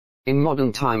In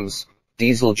modern times,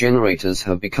 diesel generators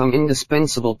have become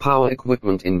indispensable power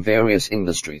equipment in various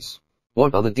industries.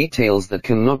 What are the details that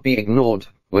cannot be ignored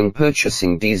when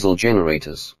purchasing diesel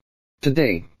generators?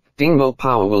 Today, Dingbo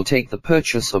Power will take the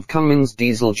purchase of Cummins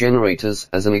diesel generators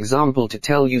as an example to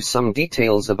tell you some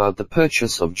details about the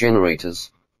purchase of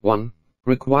generators. 1.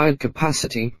 Required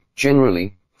capacity.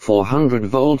 Generally,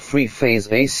 400-volt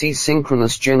three-phase AC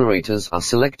synchronous generators are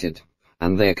selected,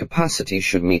 and their capacity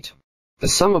should meet the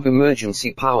sum of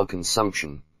emergency power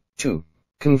consumption. 2.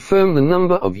 Confirm the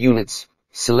number of units.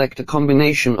 Select a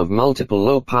combination of multiple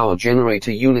low-power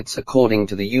generator units according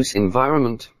to the use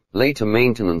environment, later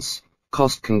maintenance,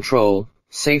 cost control,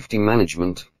 safety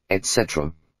management,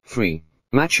 etc. 3.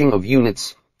 Matching of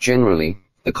units. Generally,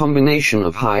 the combination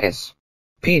of high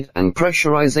speed and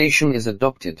pressurization is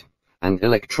adopted, and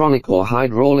electronic or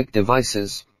hydraulic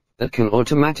devices that can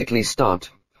automatically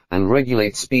start and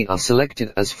regulate speed are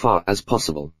selected as far as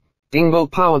possible.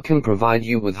 Dingbo Power can provide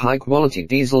you with high-quality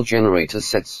diesel generator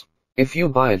sets. If you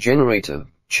buy a generator,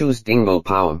 choose Dingbo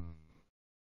Power.